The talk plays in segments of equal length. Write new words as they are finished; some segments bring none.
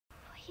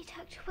He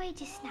tucked away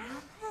just now.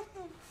 Where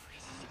did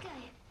he go?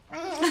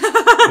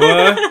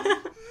 What?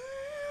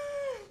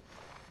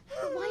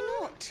 But why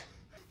not?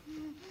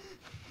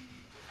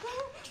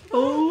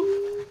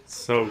 Oh.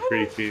 So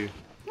creepy.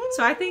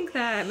 So I think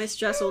that Miss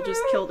Jessel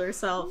just killed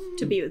herself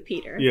to be with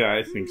Peter. Yeah,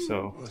 I think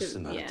so.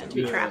 To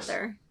be trapped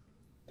there.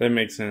 That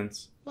makes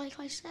sense. Like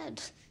I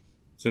said.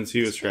 Since he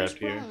was What's trapped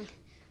here.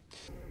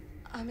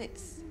 wrong?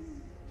 It's...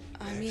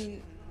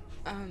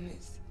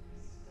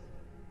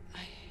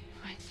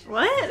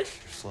 What? You're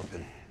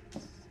slipping.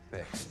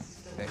 Vex.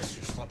 Vex,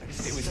 you're slipping.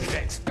 Stay with me,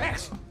 Vex.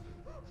 Vex!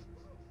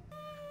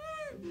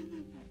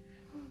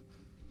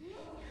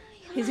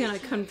 He's gonna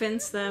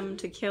convince them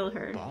to kill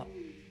her. But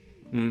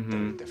Mm-hmm.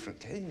 there are different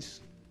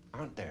kinds,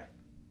 aren't there?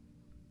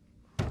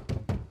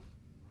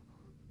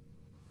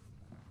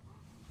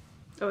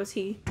 Oh, is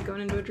he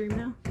going into a dream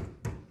now?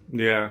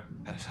 Yeah.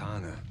 There's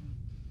Hannah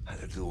at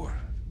the door.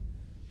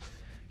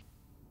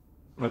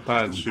 I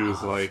thought she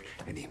was like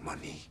Any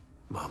money,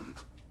 Mum?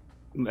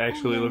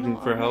 actually you're looking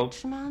not for a help,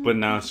 rich man, but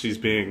now is she's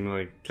he? being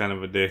like kind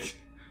of a dick.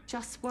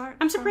 Just work.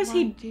 I'm surprised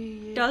he do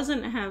you?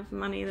 doesn't have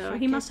money though.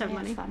 He must have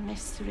Forgive me money. if I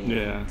mystery.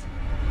 Yeah.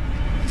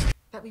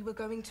 That we were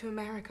going to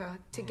America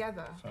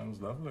together.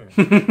 Sounds lovely.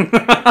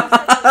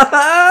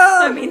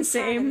 I mean,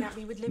 same. That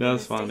we would live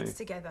That's in the funny. States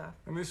together.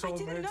 And this I all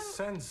didn't made know.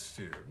 sense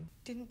to you.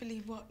 Didn't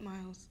believe what,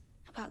 Miles?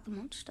 About the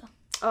monster.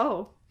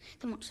 Oh.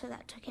 The monster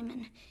that took him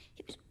in.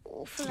 It was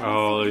awful. and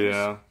Oh everything else.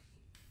 yeah.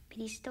 But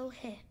he's still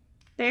here.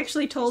 They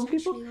actually told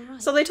It's people? actually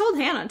alright. So they told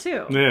Hannah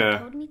too. He Yeah.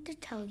 told me to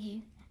tell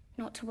you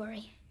not to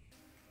worry.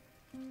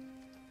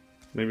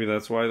 Maybe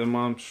that's why the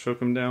mom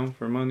shook him down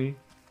for money.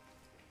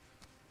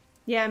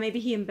 Yeah, maybe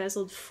he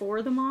embezzled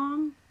for the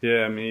mom,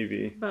 Yeah,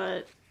 maybe.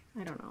 but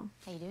I don't know.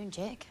 How you doing,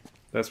 Jake?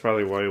 That's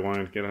probably why he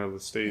wanted to get out of the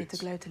Need States.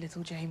 to glow to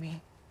little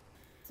Jamie.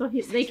 So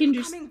they can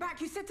just, Coming back,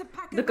 you said to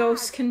pack a the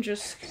ghosts bag. can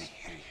just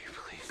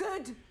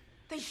Good.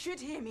 They should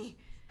hear me.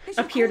 They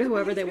appear to call the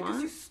whoever they police because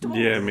want. you stole.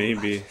 Yeah,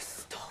 maybe. You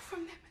stole from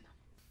them.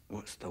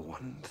 What's the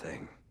one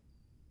thing?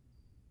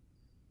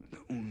 The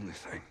only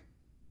thing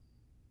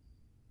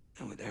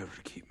that would ever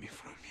keep me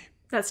from you?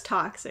 That's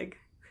toxic.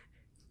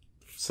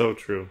 So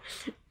true.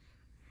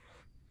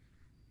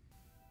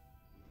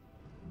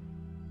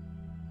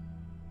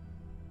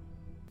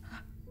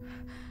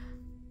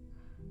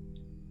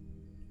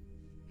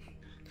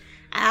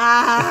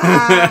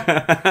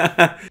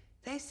 Ah!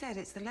 They said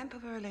it's the length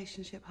of a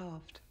relationship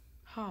halved.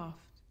 Half.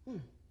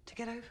 To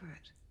get over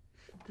it.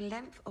 The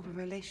length of a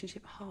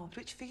relationship halved,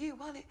 which for you,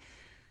 well, it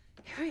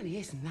really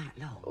isn't that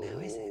long, though,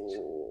 is it?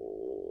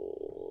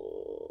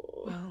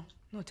 Well,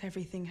 not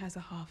everything has a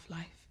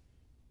half-life,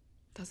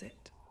 does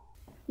it?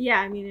 Yeah,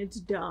 I mean, it's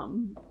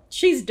dumb.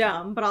 She's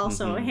dumb, but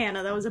also,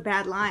 Hannah, that was a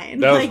bad line.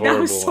 That was that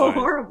was horrible so line.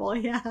 horrible,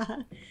 yeah.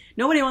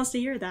 Nobody wants to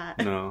hear that.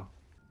 No.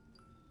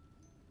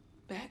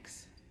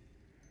 Bex?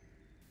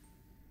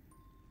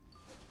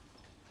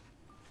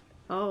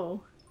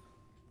 Oh.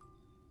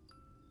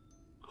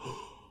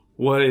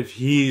 What if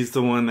he's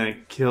the one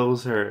that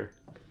kills her?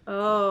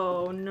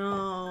 Oh,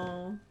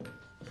 no.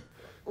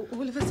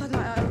 All of a sudden,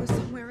 I was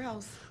somewhere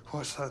else.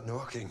 What's that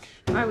knocking?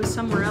 I was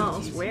somewhere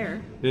else.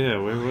 Where? Yeah,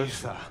 where was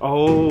Who's that?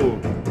 Oh,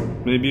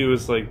 maybe it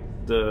was like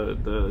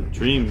the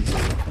dream.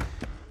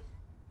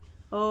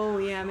 Oh,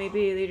 yeah,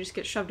 maybe they just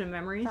get shoved in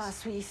memories.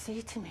 That's what you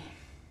say to me.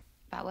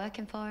 About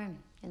working for him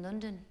in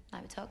London,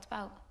 like we talked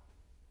about.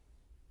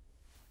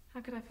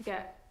 How could I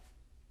forget?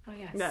 Oh,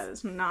 yes. That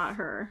is not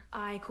her.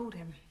 I called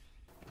him.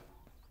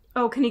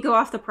 Oh, can he go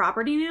off the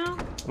property now?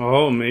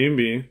 Oh,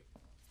 maybe.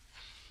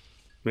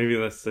 Maybe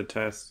that's the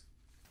test.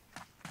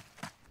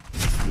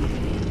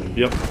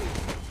 Yep.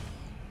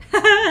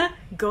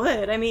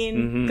 Good. I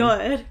mean,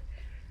 good.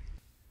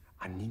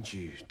 I need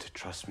you to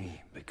trust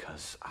me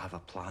because I have a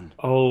plan.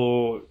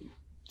 Oh,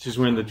 she's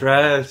wearing the Be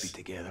dress.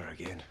 together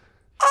again.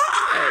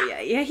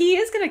 Oh, yeah, he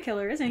is gonna kill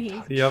her, isn't he?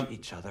 Touch Yep.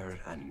 each other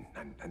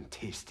and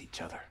taste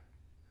each other.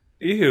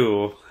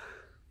 Ew.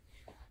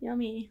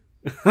 Yummy.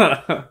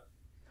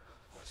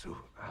 So,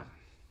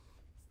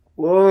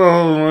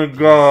 Oh my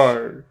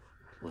god.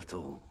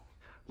 little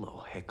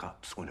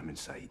hiccups when I'm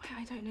inside.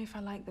 I don't know if I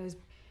like those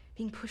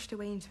being pushed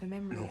away into a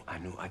memory. No, I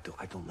know, I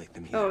don't like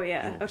them either. Oh, They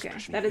yeah, always okay.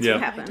 push me That is Yeah.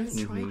 what I happens.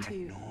 don't try I to.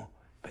 know,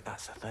 but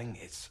that's the thing.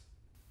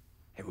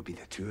 It would be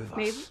the two of us.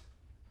 Maybe.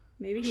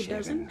 Maybe he Sharing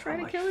doesn't try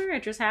to life. kill her.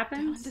 It just I don't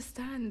happens.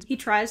 understand. He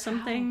tries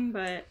something,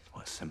 but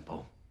What's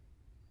simple?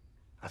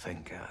 I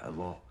think a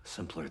lot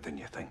simpler than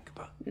you think,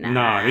 but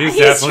Nah, he's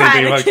definitely trying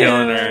thinking to about kill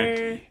killing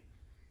her.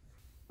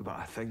 but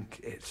I think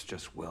it's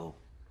just Will.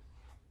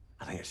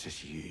 I think it's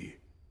just you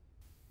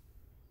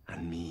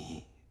and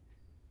me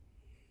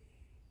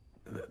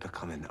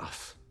becoming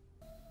us.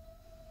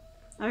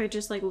 Are we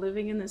just like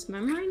living in this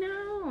memory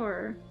now,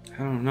 or? I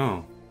don't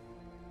know.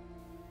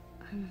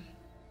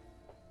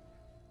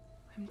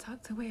 I'm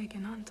tucked away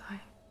again, aren't I?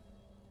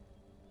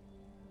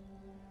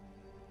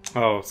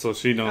 Oh, so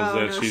she knows Oh,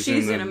 that no, she's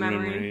she's in in the a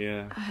memory. memory.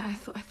 Yeah. I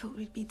thought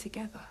we'd be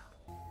together.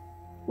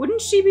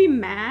 Wouldn't she be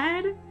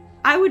mad?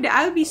 I would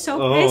be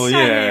so Oh, pissed yeah,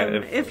 at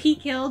him if- if he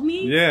killed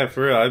me. Yeah,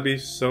 for real. I'd be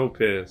so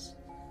pissed.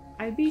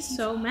 I'd be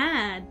so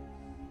mad.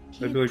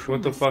 I'd be like,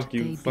 what the fuck?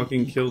 You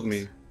fucking killed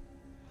me.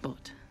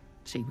 But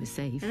she was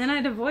safe. And then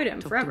I'd avoid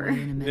him forever.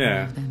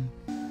 Yeah.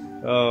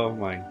 Oh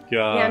my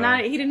god.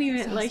 Yeah, he didn't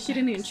even, like, she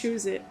didn't even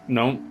choose it.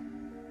 Nope.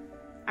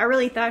 I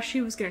really thought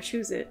she was gonna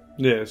choose it.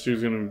 Yeah, she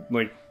was gonna,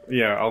 like,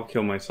 yeah, I'll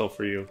kill myself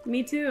for you.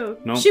 Me too.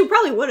 Nope. She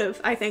probably would have,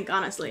 I think,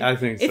 honestly. I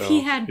think so. If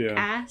he had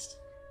asked,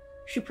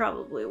 she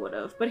probably would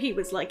have. But he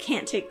was like,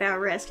 can't take that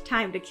risk.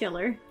 Time to kill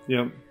her.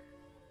 Yep.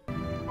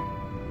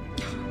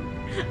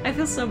 I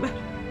feel so bad.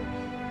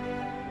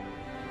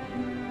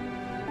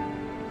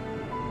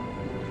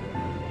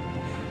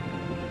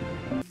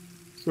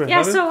 Wait,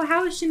 Yeah, so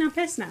how is she not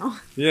pissed now?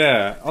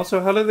 Yeah.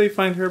 Also, how did they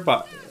find her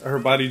her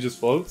body just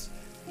floats?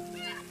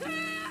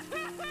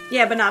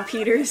 Yeah, but not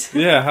Peter's.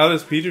 Yeah, how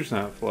does Peter's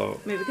not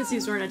float? Maybe because he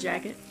was wearing a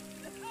jacket.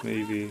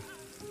 Maybe.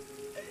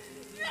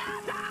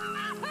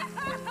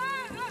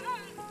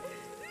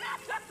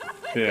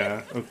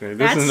 Yeah, okay.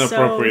 This is an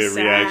appropriate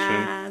so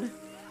reaction.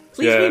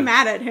 Please be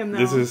mad at him, though.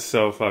 This is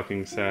so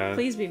fucking sad.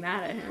 Please be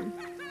mad at him.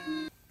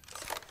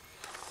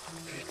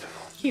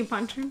 Can you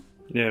punch him?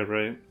 Yeah,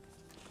 right.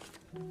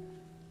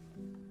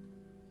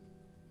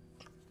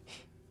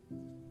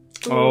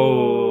 Ooh.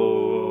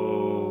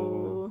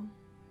 Oh.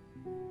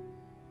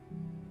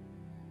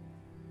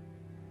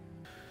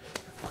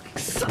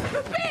 Son of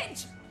a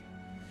bitch!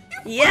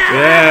 Yes!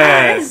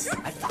 Yes!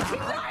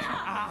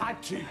 I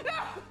had to.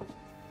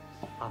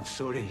 I'm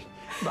sorry,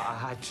 but I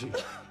had to.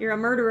 You're a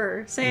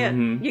murderer. Say it.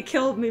 You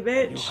killed me, You'll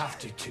bitch. have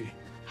to too.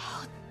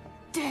 How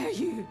dare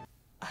you?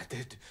 I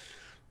did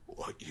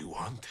what you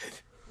wanted.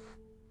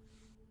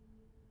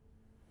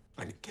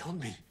 And it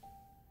killed me.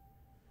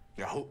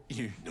 I hope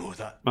you know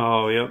that.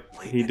 Oh, yep.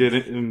 He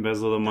didn't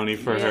embezzle the money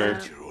for her.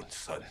 Killed your own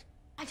son.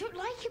 I don't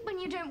like it when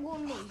you don't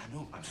warn me. I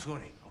know, I'm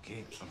sorry,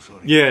 okay? I'm sorry.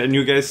 Yeah, and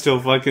you guys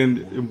still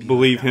fucking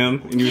believe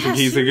him, and you think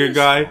he's a good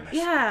guy?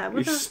 Yeah, what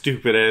You the...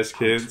 stupid ass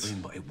kids.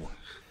 Explain, but it won't.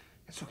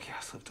 It's okay,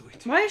 I slipped away.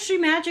 Why is she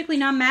magically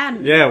not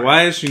mad? Yeah,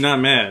 why is she not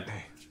mad?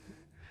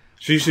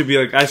 She should be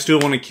like, I still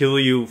want to kill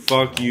you,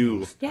 fuck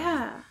you.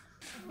 Yeah.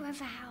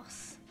 Forever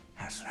house.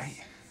 That's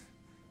right.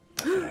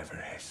 Whatever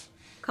it is.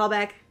 Call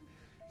back.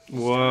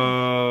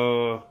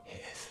 Whoa.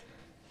 Yes.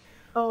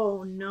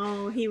 Oh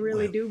no, he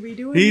really do be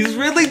doing He's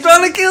that. really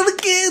trying to kill the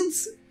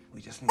kids!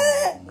 We just need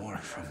a little more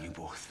from you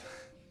both.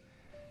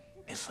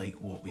 It's like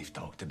what we've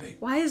talked about.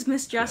 Why is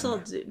Miss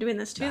Jessel doing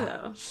this too,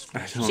 though?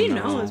 I don't She know.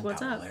 knows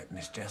what's That'll up. let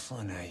Miss Jessel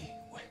and I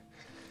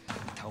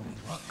tell me,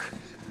 look,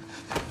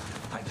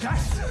 like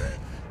this.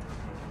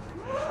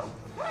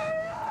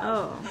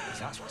 Oh.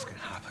 That's what's going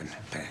to happen.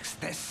 Bex.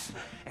 This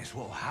is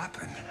what will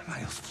happen,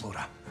 Miles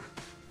Flora.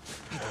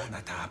 You don't want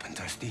that to happen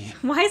to us, do you?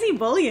 Why is he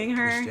bullying Miss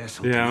her?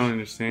 Jessel, Yeah, I do don't you?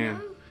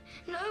 understand.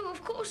 No,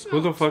 of course not.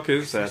 Who the fuck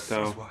is that, This is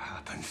though? what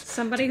happens.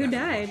 Somebody to who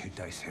everyone died. Who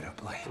dies here at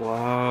Bly.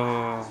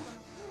 Wow.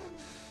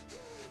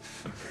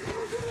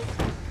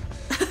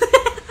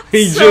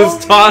 He So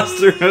just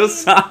tossed her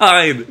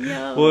aside.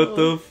 Yo. What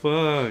the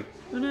fuck?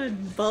 What a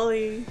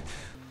bully.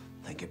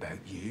 Think about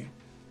you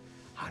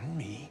and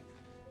me,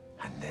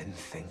 and then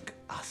think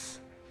us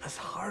as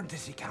hard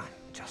as you can.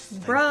 Just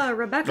think. Bruh,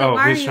 Rebecca, Oh,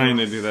 why he's are trying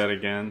you... to do that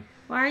again.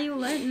 Why are you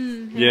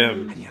letting him... Yeah,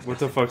 what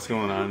the fuck's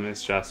going on,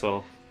 Miss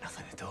Jessel?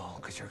 Nothing at all,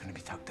 because you're going to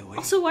be tucked away.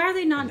 Also, why are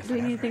they And not if doing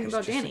it ever anything is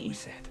about just what Danny? we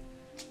said.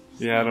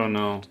 Yeah, I don't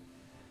know.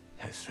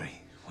 That's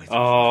right. With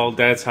Oh,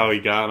 that's how he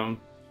got him.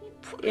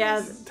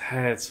 Yeah,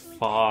 That's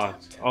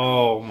fucked.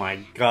 Oh my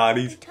god,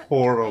 he's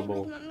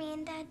horrible. Mummy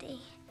and Daddy.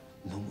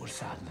 no more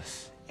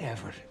sadness.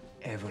 Ever,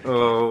 ever again.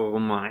 Oh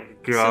my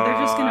god. so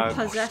they're just gonna No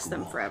more possess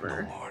them school,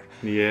 forever. No more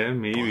Yeah,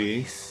 maybe.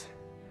 police.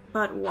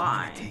 But I'm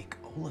why? gonna take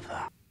all of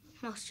that.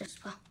 That's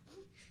just well.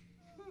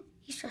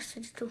 He's just a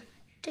little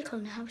dick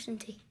on the house,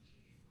 isn't he?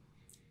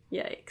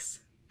 Yikes.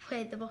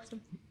 Way at the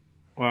bottom.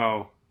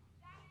 Wow.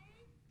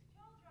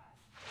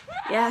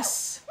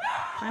 Yes.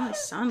 Finally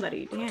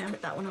somebody, damn.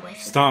 Put that one away for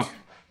Stomp.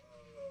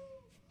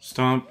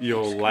 Stomp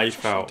your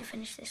life out. to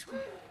finish this one.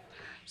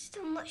 I'm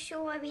still not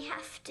sure why we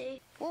have to.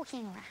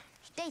 Walking around,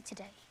 day to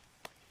day,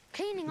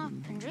 cleaning up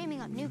and dreaming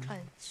up new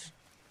clothes,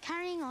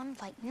 carrying on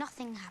like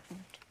nothing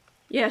happened.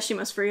 Yeah, she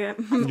must forget.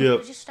 You Yep.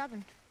 were just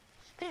stubborn.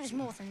 But it was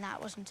more than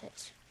that, wasn't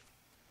it?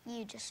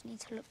 You just need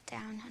to look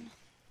down, Hannah.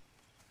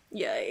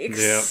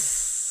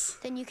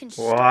 Yikes. Then you can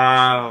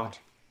Wow.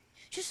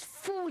 just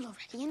fall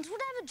already into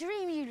whatever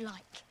dream you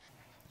like.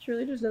 She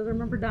really just doesn't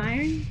remember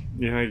dying?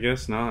 Yeah, I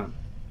guess not.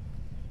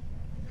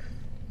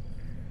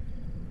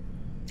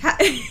 How,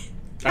 I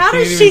how can't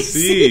does she even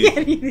see see.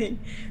 anything?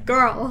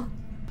 Girl.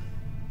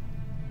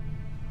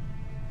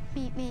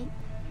 Meet me.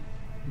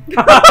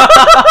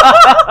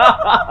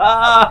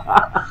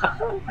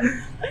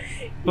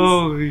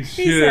 Holy He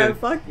shit. said,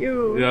 fuck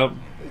you. Yep.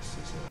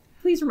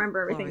 Please remember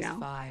everything Laura's now.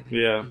 fine,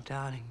 Yeah.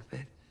 darling, but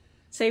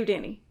Save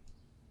Danny.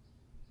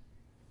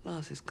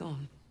 Lars is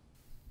gone.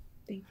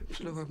 Thank you.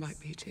 Flora might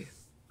be too.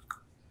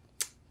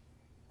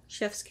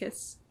 Chef's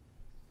kiss.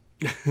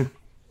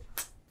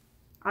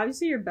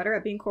 Obviously, you're better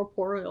at being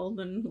corporeal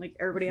than like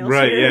everybody else.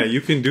 Right, here. yeah, you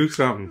can do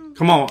something.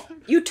 Come on.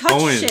 You touch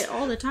Owen. shit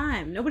all the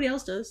time. Nobody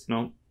else does.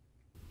 No.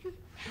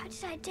 How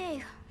did I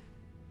do?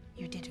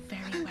 You did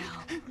very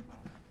well.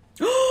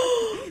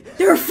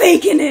 They're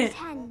faking it!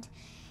 Pretend.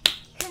 You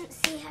couldn't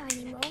see her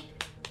anymore.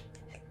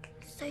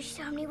 So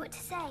she told me what to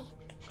say.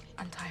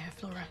 Untie her,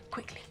 Flora,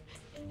 quickly.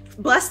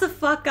 Bless the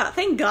fuck God.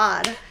 Thank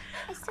God.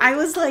 I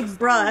was like,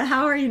 bruh,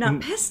 how are you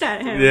not pissed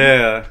at him?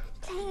 Yeah.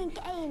 Playing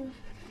a game.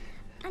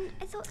 And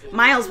I thought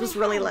Miles was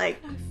really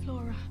like, No,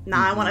 Flora.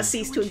 nah, I want to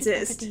cease to You should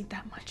exist. never need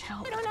that much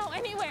help. I don't know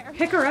anywhere.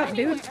 Pick her up,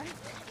 dude. No!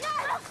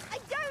 I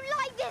don't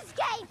like this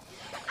game!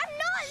 I'm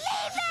not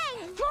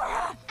leaving!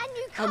 Flora! And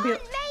you I would can't be,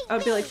 make I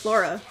would be like,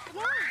 Flora.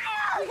 Miles!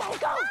 We gotta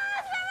go!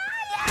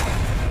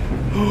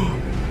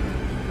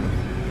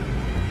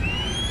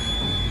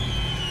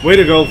 Way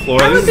to go,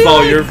 Flora. I would This be is all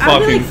like- your I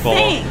would be fucking like, fault.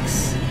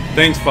 thanks.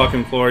 Thanks,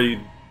 fucking Flora, you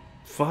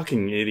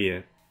fucking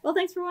idiot. Well,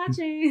 thanks for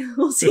watching.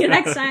 We'll see you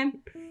next time.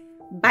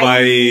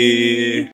 Bye.